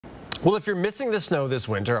Well, if you're missing the snow this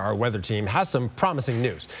winter, our weather team has some promising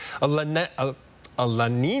news. A La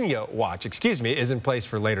Nina watch, is in place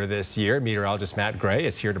for later this year. Meteorologist Matt Gray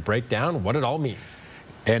is here to break down what it all means.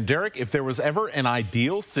 And Derek, if there was ever an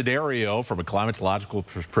ideal scenario from a climatological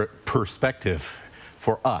perspective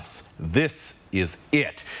for us, this is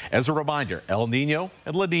it. As a reminder, El Nino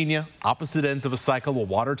and La Nina, opposite ends of a cycle of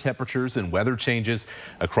water temperatures and weather changes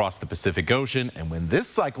across the Pacific Ocean. And when this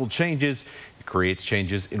cycle changes, it creates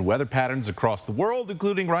changes in weather patterns across the world,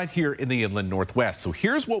 including right here in the inland Northwest. So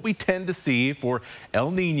here's what we tend to see for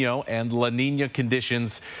El Nino and La Nina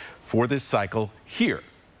conditions for this cycle here.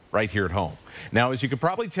 Right here at home. Now, as you can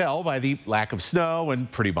probably tell by the lack of snow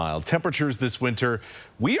and pretty mild temperatures this winter,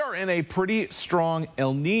 we are in a pretty strong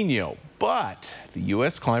El Nino. But the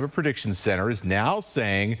U.S. Climate Prediction Center is now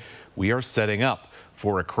saying we are setting up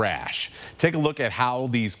for a crash. Take a look at how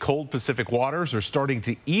these cold Pacific waters are starting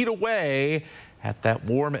to eat away at that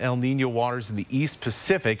warm El Nino waters in the East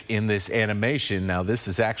Pacific in this animation. Now, this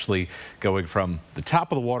is actually going from the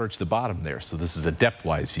top of the water to the bottom there, so this is a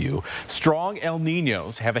depth-wise view. Strong El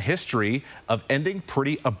Ninos have a history of ending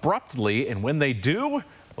pretty abruptly, and when they do,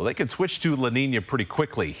 well, they can switch to La Nina pretty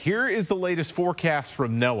quickly. Here is the latest forecast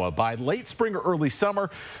from NOAA. By late spring or early summer,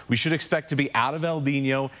 we should expect to be out of El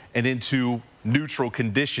Nino and into neutral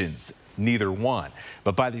conditions, neither one.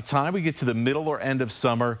 But by the time we get to the middle or end of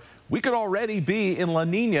summer, we could already be in La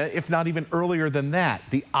Nina, if not even earlier than that.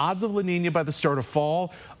 The odds of La Nina by the start of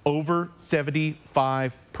fall, over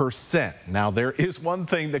 75%. Now, there is one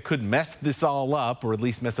thing that could mess this all up, or at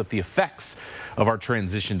least mess up the effects of our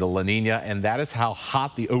transition to La Nina, and that is how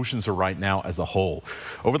hot the oceans are right now as a whole.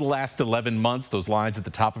 Over the last 11 months, those lines at the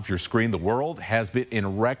top of your screen, the world has been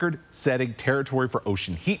in record-setting territory for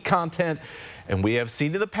ocean heat content, and we have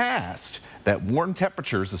seen in the past that warm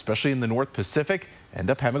temperatures, especially in the North Pacific, end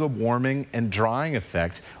up having a warming and drying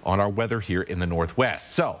effect on our weather here in the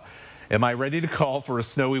Northwest. So, am I ready to call for a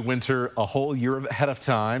snowy winter a whole year ahead of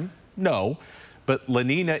time? No, but La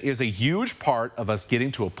Nina is a huge part of us getting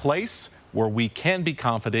to a place where we can be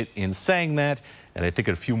confident in saying that, and I think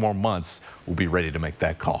in a few more months, we'll be ready to make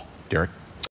that call. Derek?